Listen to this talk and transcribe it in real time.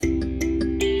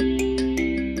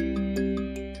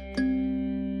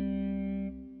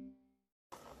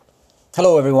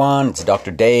Hello everyone, it's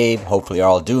Dr. Dave. Hopefully you're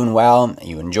all doing well.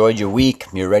 You enjoyed your week.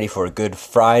 You're ready for a good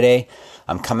Friday.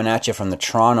 I'm coming at you from the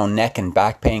Toronto Neck and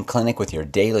Back Pain Clinic with your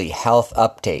daily health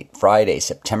update. Friday,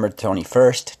 September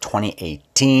 21st,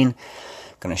 2018. I'm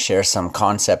going to share some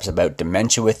concepts about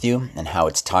dementia with you and how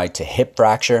it's tied to hip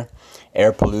fracture,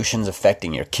 air pollution's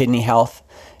affecting your kidney health,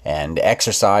 and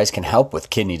exercise can help with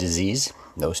kidney disease.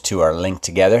 Those two are linked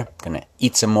together. I'm going to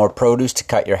eat some more produce to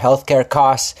cut your healthcare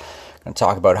costs. I'm going to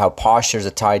talk about how postures are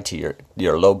tied to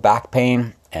your low back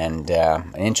pain, and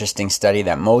an interesting study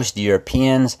that most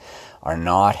Europeans are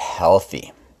not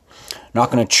healthy. I'm not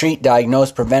going to treat,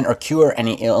 diagnose, prevent, or cure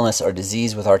any illness or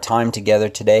disease with our time together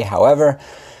today. However,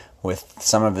 with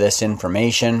some of this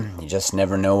information, you just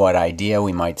never know what idea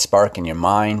we might spark in your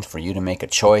mind for you to make a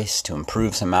choice to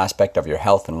improve some aspect of your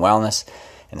health and wellness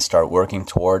and start working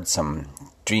towards some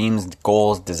dreams,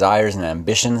 goals, desires, and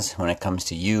ambitions when it comes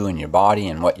to you and your body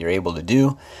and what you're able to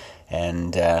do.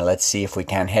 And let's see if we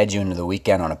can head you into the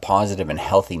weekend on a positive and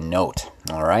healthy note.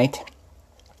 All right?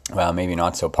 Well, maybe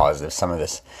not so positive. Some of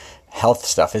this health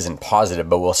stuff isn't positive,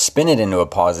 but we'll spin it into a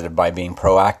positive by being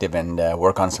proactive and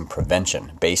work on some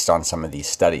prevention based on some of these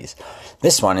studies.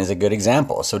 This one is a good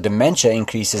example. So dementia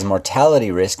increases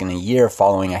mortality risk in a year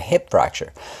following a hip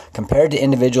fracture. Compared to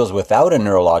individuals without a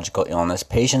neurological illness,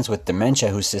 patients with dementia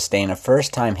who sustain a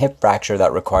first-time hip fracture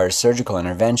that requires surgical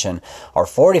intervention are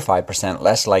 45%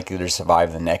 less likely to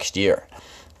survive the next year.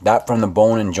 That from the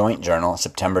Bone and Joint Journal,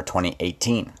 September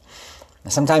 2018.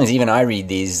 Sometimes even I read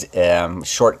these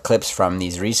short clips from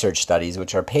these research studies,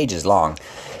 which are pages long,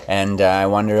 and I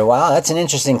wonder, wow, that's an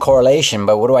interesting correlation,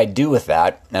 but what do I do with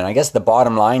that? And I guess the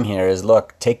bottom line here is,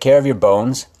 look, take care of your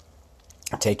bones,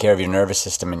 take care of your nervous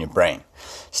system and your brain.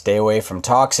 Stay away from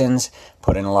toxins,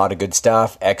 put in a lot of good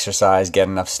stuff, exercise, get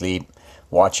enough sleep,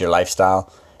 watch your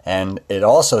lifestyle, and it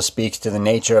also speaks to the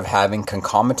nature of having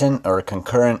concomitant or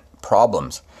concurrent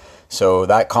problems. So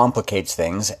that complicates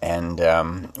things, and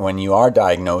when you are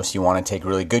diagnosed, you want to take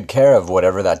really good care of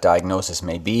whatever that diagnosis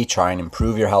may be, try and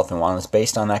improve your health and wellness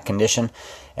based on that condition,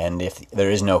 and if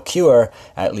there is no cure,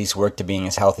 at least work to being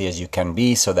as healthy as you can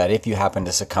be so that if you happen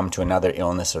to succumb to another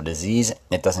illness or disease,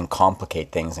 it doesn't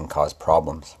complicate things and cause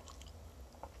problems.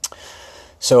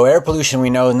 So air pollution, we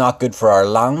know, is not good for our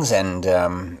lungs and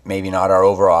maybe not our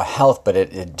overall health, but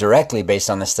it directly,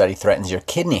 based on this study, threatens your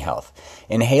kidney health.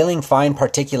 Inhaling fine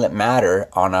particulate matter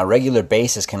on a regular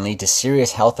basis can lead to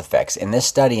serious health effects. In this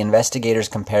study, investigators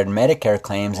compared Medicare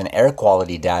claims and air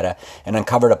quality data and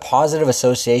uncovered a positive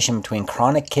association between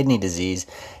chronic kidney disease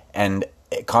and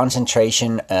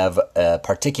concentration of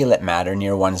particulate matter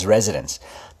near one's residence.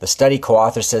 The study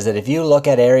co-author says that if you look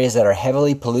at areas that are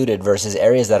heavily polluted versus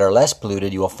areas that are less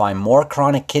polluted, you will find more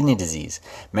chronic kidney disease.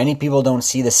 Many people don't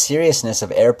see the seriousness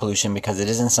of air pollution because it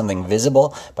isn't something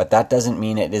visible, but that doesn't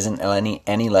mean it isn't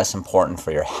any less important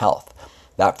for your health.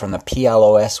 That from the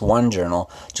PLOS One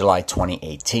Journal, July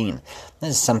 2018.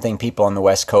 This is something people on the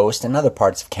West Coast and other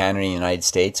parts of Canada and the United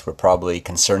States were probably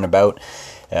concerned about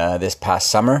this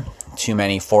past summer. Too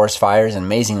many forest fires,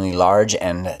 amazingly large,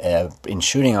 and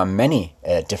intruding on many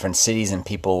different cities and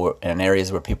people and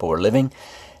areas where people were living.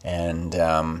 And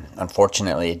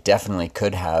unfortunately, it definitely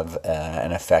could have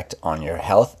an effect on your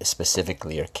health,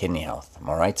 specifically your kidney health.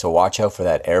 All right, so watch out for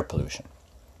that air pollution.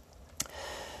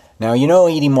 Now, you know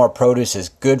eating more produce is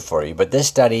good for you, but this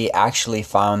study actually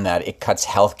found that it cuts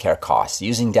healthcare costs.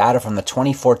 Using data from the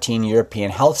 2014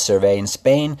 European Health Survey in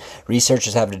Spain,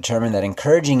 researchers have determined that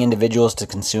encouraging individuals to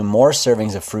consume more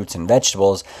servings of fruits and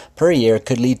vegetables per year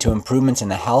could lead to improvements in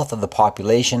the health of the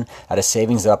population at a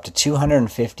savings of up to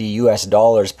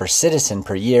 $250 per citizen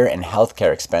per year in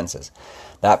healthcare expenses.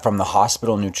 That from the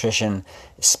Hospital Nutrition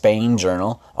Spain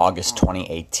Journal, August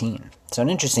 2018. So an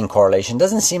interesting correlation.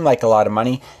 Doesn't seem like a lot of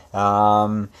money,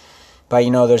 but you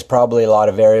know, there's probably a lot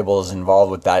of variables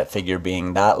involved with that figure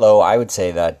being that low. I would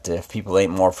say that if people ate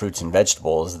more fruits and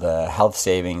vegetables, the health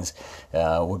savings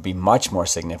would be much more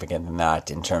significant than that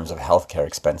in terms of healthcare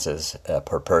expenses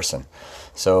per person.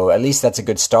 So at least that's a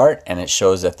good start, and it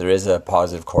shows that there is a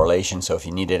positive correlation. So if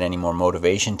you needed any more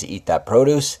motivation to eat that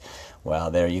produce, well,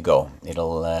 there you go.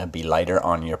 It'll be lighter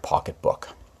on your pocketbook.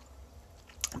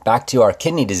 Back to our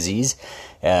kidney disease,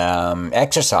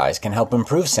 exercise can help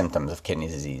improve symptoms of kidney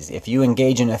disease. If you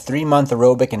engage in a 3-month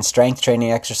aerobic and strength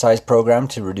training exercise program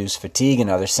to reduce fatigue and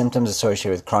other symptoms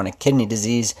associated with chronic kidney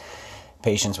disease,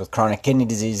 Patients with chronic kidney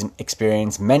disease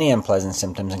experience many unpleasant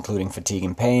symptoms, including fatigue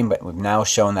and pain, but we've now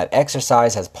shown that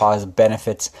exercise has positive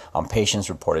benefits on patients'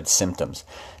 reported symptoms.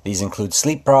 These include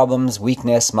sleep problems,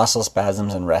 weakness, muscle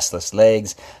spasms, and restless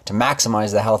legs. To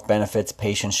maximize the health benefits,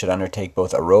 patients should undertake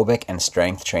both aerobic and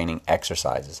strength training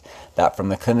exercises. That from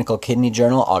the Clinical Kidney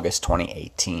Journal, August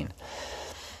 2018.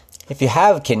 If you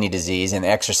have kidney disease and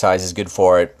exercise is good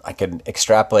for it, I could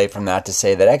extrapolate from that to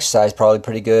say that exercise is probably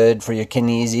pretty good for your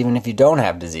kidneys even if you don't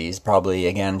have disease. Probably,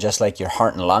 again, just like your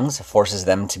heart and lungs, forces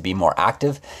them to be more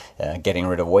active, getting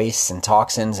rid of wastes and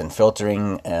toxins and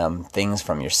filtering things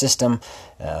from your system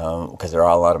because there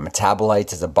are a lot of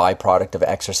metabolites as a byproduct of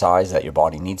exercise that your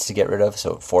body needs to get rid of.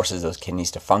 So it forces those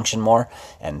kidneys to function more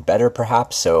and better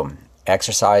perhaps. So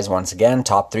exercise, once again,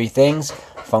 top 3 things: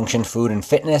 function, food, and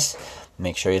fitness.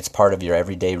 Make sure it's part of your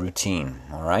everyday routine,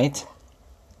 all right?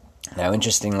 Now,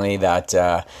 interestingly, that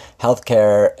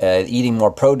healthcare, eating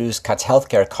more produce cuts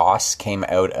healthcare costs came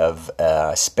out of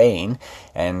Spain.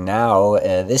 And now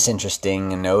this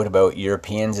interesting note about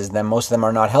Europeans is that most of them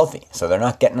are not healthy. So they're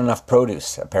not getting enough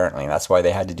produce, apparently. That's why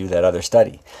they had to do that other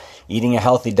study. Eating a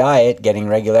healthy diet, getting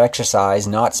regular exercise,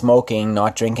 not smoking,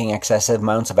 not drinking excessive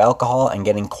amounts of alcohol, and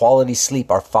getting quality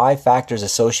sleep are 5 factors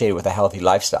associated with a healthy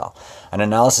lifestyle. An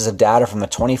analysis of data from the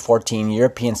 2014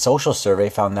 European Social Survey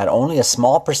found that only a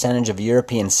small percentage of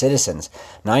European citizens,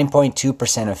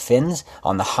 9.2% of Finns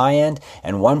on the high end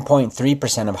and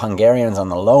 1.3% of Hungarians on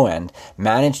the low end,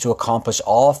 managed to accomplish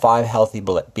all 5 healthy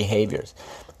behaviors.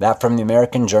 That from the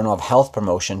American Journal of Health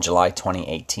Promotion, July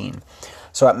 2018.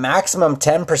 So at maximum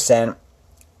 10%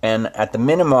 and at the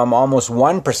minimum almost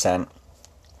 1%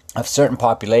 of certain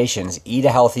populations eat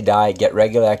a healthy diet, get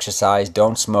regular exercise,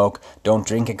 don't smoke, don't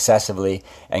drink excessively,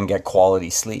 and get quality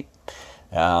sleep.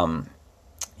 That's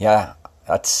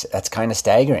kind of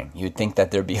staggering. You'd think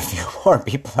that there'd be a few more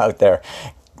people out there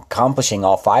accomplishing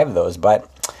all 5 of those, but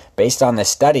based on this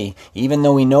study, even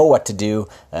though we know what to do,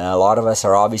 a lot of us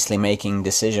are obviously making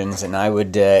decisions, and I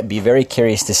would be very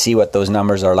curious to see what those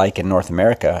numbers are like in North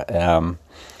America,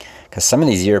 because some of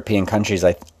these European countries,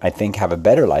 I think, have a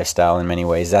better lifestyle in many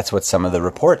ways. That's what some of the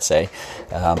reports say.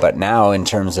 But now, in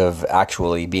terms of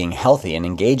actually being healthy and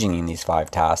engaging in these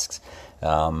 5 tasks,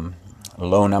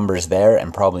 low numbers there,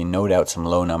 and probably no doubt some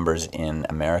low numbers in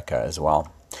America as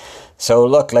well. So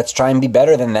look, let's try and be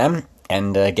better than them.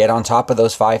 And get on top of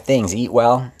those 5 things. Eat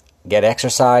well, get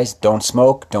exercise, don't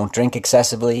smoke, don't drink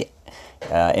excessively,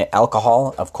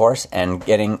 alcohol, of course, and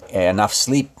getting enough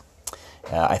sleep.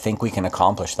 I think we can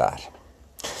accomplish that.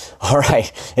 All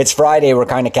right, it's Friday. We're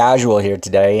kind of casual here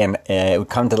today. And we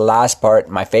come to the last part,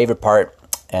 my favorite part,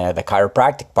 the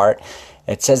chiropractic part.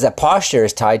 It says that posture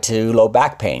is tied to low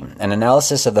back pain. An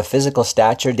analysis of the physical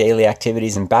stature, daily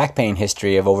activities, and back pain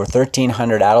history of over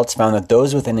 1,300 adults found that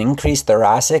those with an increased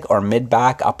thoracic or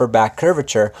mid-back, upper back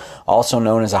curvature, also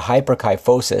known as a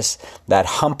hyperkyphosis, that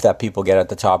hump that people get at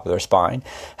the top of their spine,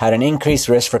 had an increased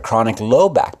risk for chronic low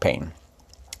back pain.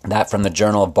 That from the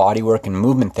Journal of Bodywork and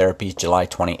Movement Therapy, July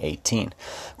 2018.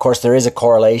 Of course, there is a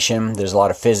correlation. There's a lot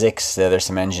of physics. There's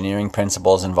some engineering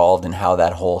principles involved in how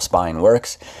that whole spine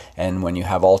works. And when you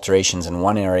have alterations in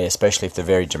one area, especially if they're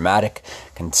very dramatic,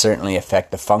 can certainly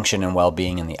affect the function and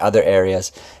well-being in the other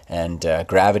areas. And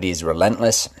gravity is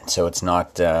relentless, so it's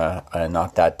not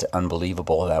that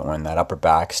unbelievable that when that upper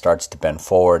back starts to bend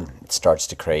forward, it starts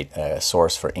to create a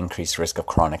source for increased risk of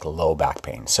chronic low back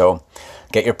pain. So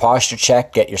get your posture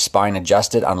checked, get your spine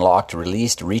adjusted, unlocked,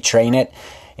 released, retrain it,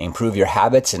 improve your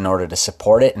habits in order to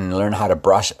support it, and learn how to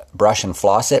brush and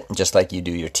floss it, just like you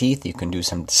do your teeth. You can do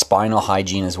some spinal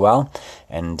hygiene as well,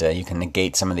 and you can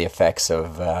negate some of the effects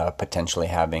of potentially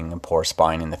having a poor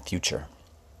spine in the future.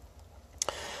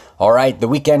 All right, the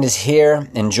weekend is here.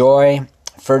 Enjoy.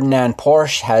 Ferdinand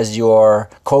Porsche has your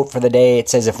quote for the day. It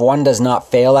says, "If one does not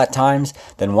fail at times,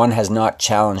 then one has not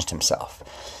challenged himself."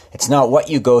 It's not what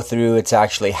you go through, it's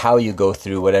actually how you go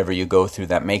through whatever you go through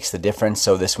that makes the difference.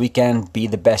 So this weekend, be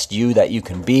the best you that you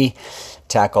can be.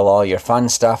 Tackle all your fun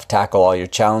stuff, tackle all your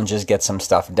challenges, get some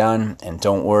stuff done, and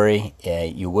don't worry,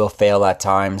 you will fail at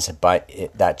times, but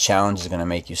that challenge is going to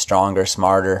make you stronger,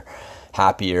 smarter,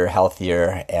 happier,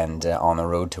 healthier, and on the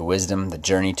road to wisdom, the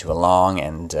journey to a long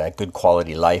and good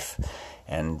quality life.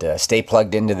 And stay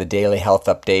plugged into the daily health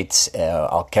updates.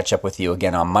 I'll catch up with you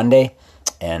again on Monday,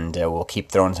 and we'll keep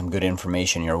throwing some good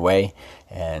information your way.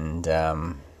 And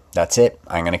that's it.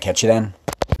 I'm going to catch you then.